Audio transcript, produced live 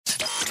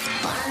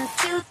1,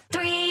 2,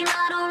 3,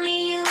 not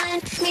only you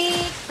and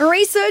me.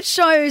 Research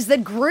shows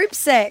that group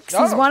sex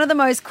is one of the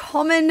most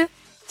common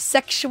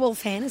sexual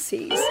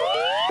fantasies.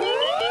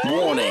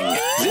 Warning,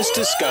 this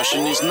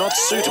discussion is not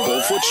suitable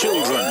for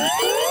children.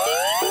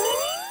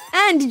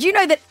 And did you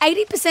know that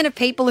 80% of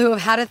people who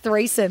have had a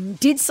threesome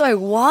did so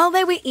while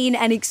they were in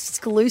an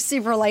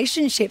exclusive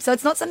relationship? So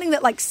it's not something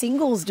that like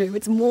singles do.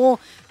 It's more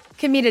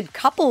committed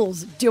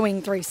couples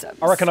doing threesomes.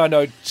 I reckon I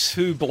know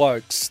 2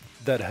 blokes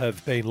that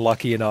have been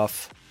lucky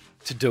enough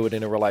to do it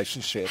in a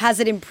relationship.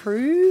 Has it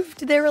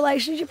improved their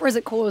relationship or has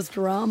it caused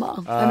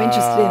drama? I'm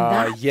interested in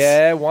that.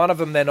 Yeah, one of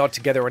them, they're not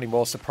together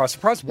anymore. Surprise,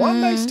 surprise. One,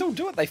 they still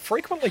do it. They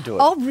frequently do it.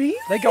 Oh, really?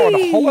 They go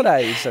on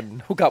holidays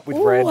and hook up with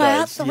randos.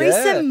 Wow,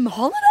 threesome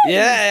holidays.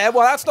 Yeah,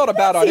 well, that's not a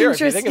bad idea if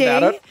you think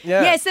about it.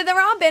 Yeah, so there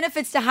are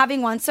benefits to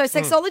having one. So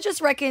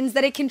sexologist reckons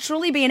that it can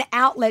truly be an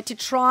outlet to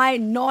try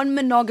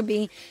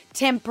non-monogamy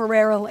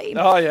temporarily.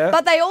 Oh, yeah.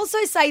 But they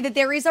also say that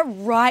there is a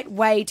right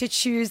way to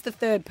choose the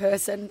third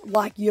person.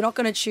 Like, you're not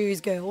going to choose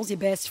girls, your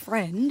best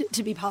friend,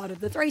 to be part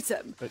of the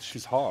threesome. But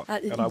she's hot,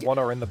 and I want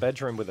her in the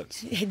bedroom with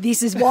us.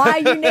 This is why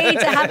you need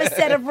to have a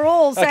set of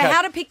rules. So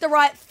how to pick the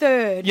right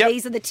third. Yep.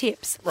 These are the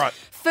tips. Right.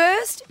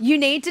 First, you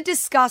need to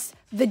discuss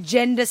the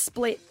gender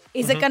split.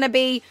 Is it going to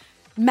be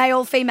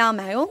male, female,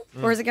 male,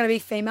 or is it going to be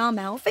female,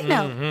 male,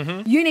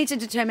 female? You need to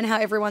determine how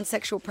everyone's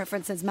sexual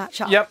preferences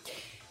match up. Yep.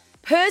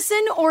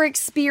 Person or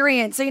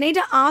experience. So you need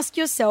to ask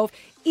yourself,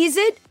 is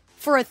it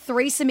for a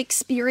threesome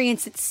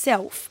experience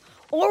itself?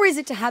 Or is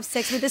it to have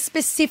sex with a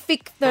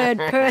specific third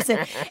person?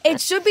 It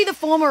should be the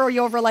former or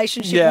your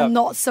relationship will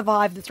not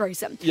survive the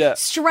threesome. Yeah.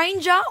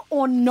 Stranger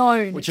or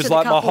known. Which to is the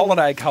like my couple.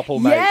 holiday couple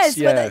mates.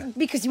 Yes,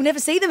 because you'll never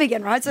see them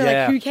again, right? So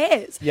like, who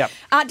cares? Yep.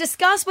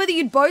 Discuss whether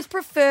you'd both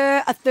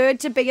prefer a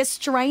third to be a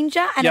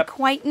stranger, an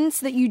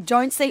acquaintance that you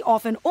don't see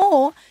often,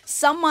 or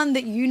someone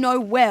that you know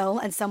well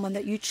and someone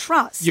that you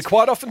trust. You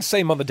quite often see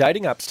them on the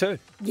dating apps too.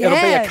 Yeah.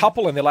 It'll be a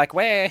couple and they're like,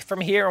 we're from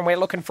here and we're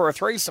looking for a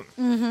threesome.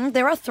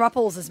 There are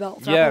thruples as well.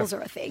 Thruples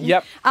are a thing.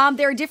 Yep.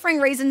 There are differing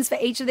reasons for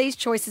each of these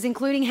choices,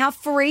 including how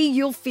free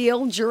you'll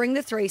feel during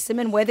the threesome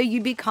and whether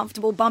you'd be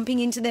comfortable bumping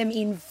into them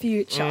in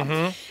future.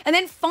 And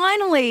then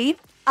finally,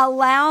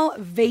 allow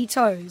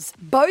vetoes.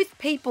 Both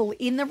people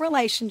in the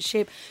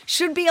relationship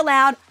should be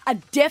allowed a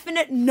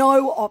definite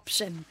no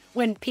option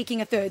when picking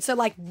a third. So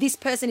like this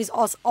person is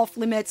off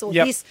limits or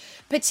this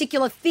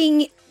particular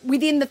thing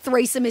within the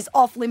threesome is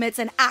off limits,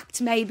 an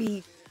act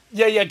maybe.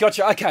 Yeah,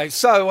 gotcha. Okay,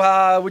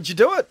 so would you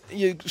do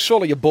it?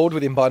 Surely you're bored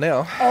with him by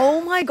now. Oh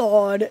my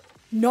God,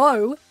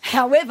 no.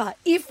 However,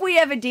 if we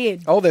ever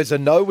did. Oh, there's a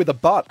no with a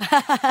but.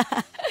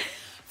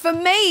 For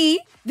me,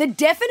 the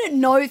definite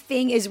no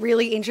thing is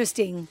really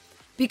interesting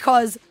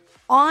because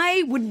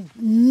I would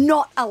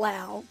not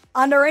allow,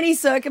 under any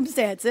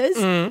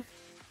circumstances,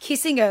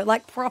 kissing her,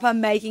 like proper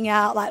making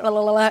out,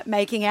 like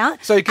making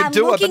out. So you could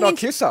do it but not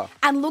kiss her?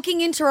 And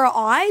looking into her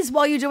eyes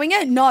while you're doing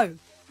it? No,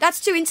 that's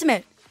too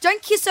intimate.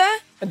 Don't kiss her.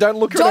 And don't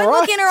look in her eyes? Don't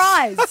look in her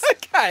eyes.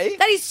 Okay.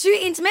 That is too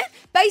intimate.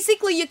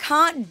 Basically, you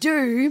can't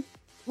do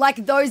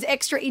like those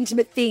extra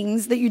intimate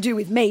things that you do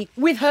with me,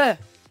 with her.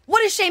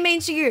 What does she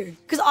mean to you?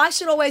 Because I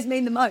should always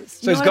mean the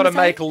most. So he's got to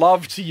make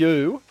love to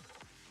you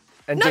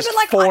and just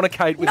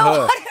fornicate with her.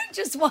 No, I don't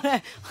just want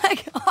to,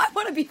 I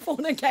want to be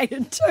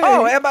fornicated too.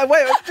 Oh, Emma,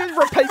 wait, just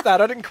repeat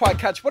that. I didn't quite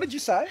catch. What did you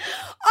say?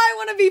 I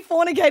want to be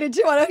fornicated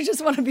too. I don't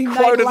just want to be Quote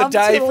made of the love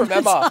day to all from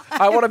Emma. the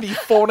time. I want to be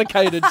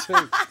fornicated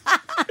too.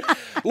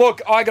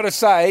 Look, I got to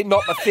say,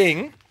 not the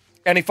thing.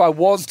 And if I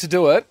was to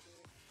do it,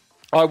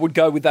 I would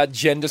go with that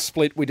gender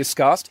split we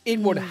discussed. It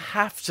would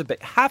have to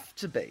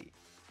be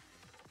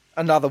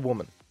another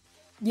woman.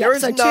 Yeah,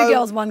 so 2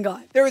 girls, 1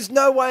 guy. There is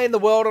no way in the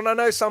world, and I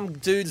know some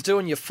dudes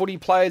doing your footy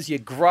players, your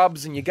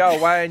grubs, and you go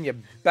away and you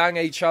bang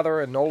each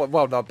other and all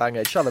well, not bang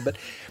each other, but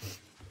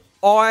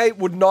I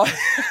would not.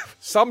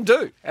 Some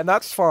do, and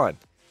that's fine.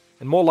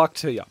 And more luck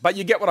to you. But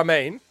you get what I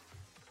mean.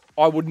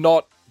 I would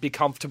not be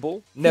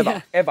comfortable.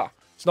 Never, ever.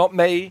 It's not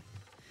me,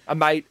 a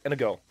mate, and a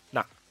girl.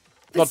 Nah.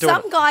 But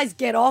some guys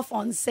get off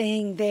on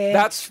seeing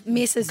their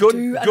missus good,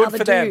 do good another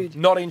for dude.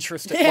 them. Not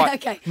interested. Yeah,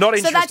 okay. Not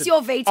interested. So that's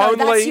your veto.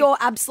 That's your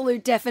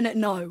absolute definite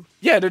no.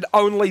 Yeah, it'd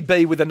only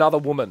be with another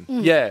woman.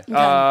 Yeah.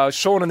 Okay.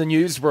 Sean in the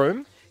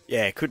newsroom.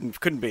 Yeah,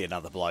 couldn't be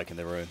another bloke in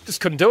the room.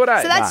 Just couldn't do it,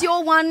 eh? So that's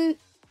your one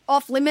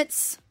off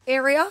limits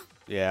area.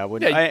 Yeah, I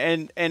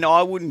wouldn't. And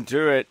I wouldn't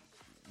do it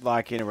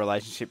like in a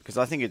relationship because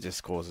I think it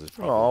just causes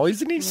problems. Oh,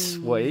 isn't he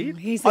sweet?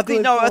 He's I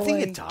think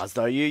it does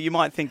though. You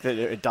might think that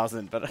it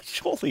doesn't, but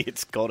surely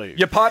it's got to.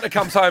 Your partner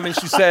comes home and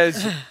she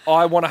says,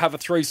 "I want to have a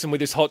threesome with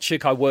this hot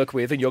chick I work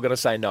with," and you're going to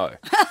say no.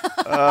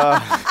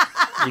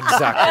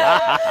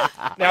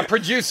 Exactly. Now,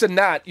 producer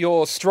Nat,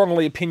 you're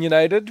strongly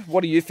opinionated.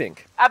 What do you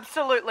think?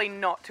 Absolutely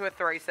not to a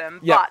threesome,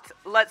 Yep. but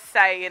let's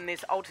say in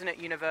this alternate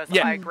universe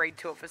Yeah. I agreed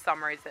to it for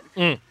some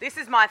reason. This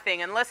is my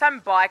thing. Unless I'm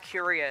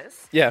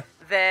bi-curious, Yeah.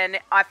 then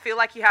I feel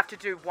like you have to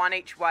do one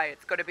each way.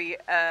 It's got to be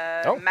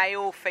a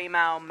male,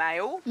 female,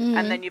 male,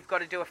 and then you've got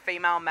to do a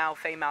female, male,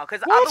 female.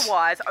 Because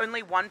otherwise,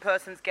 only one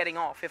person's getting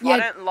off. If I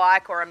don't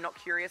like or I'm not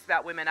curious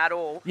about women at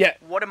all,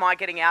 what am I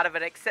getting out of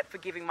it except for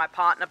giving my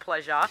partner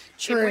pleasure?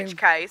 True. In which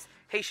case,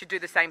 he should do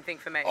the same thing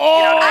for me. Oh!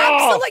 You know what I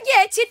mean? Absolutely.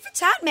 Yeah, tit for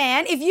tat,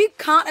 man. If you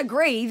can't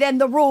agree, then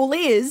the rule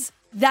is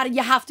that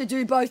you have to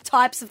do both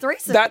types of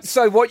threesomes.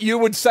 So what you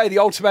would say the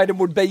ultimatum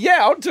would be, yeah,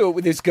 I'll do it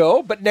with this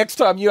girl, but next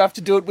time you have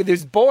to do it with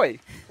this boy.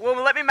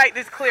 Well, let me make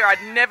this clear.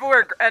 I'd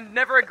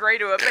never agree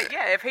to it. But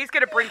yeah, if he's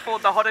going to bring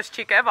forward the hottest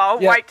chick ever, I'll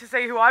wait to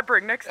see who I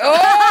bring next time.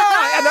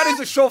 Oh, and that is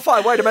a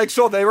surefire way to make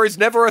sure there is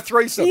never a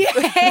threesome.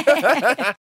 Yeah.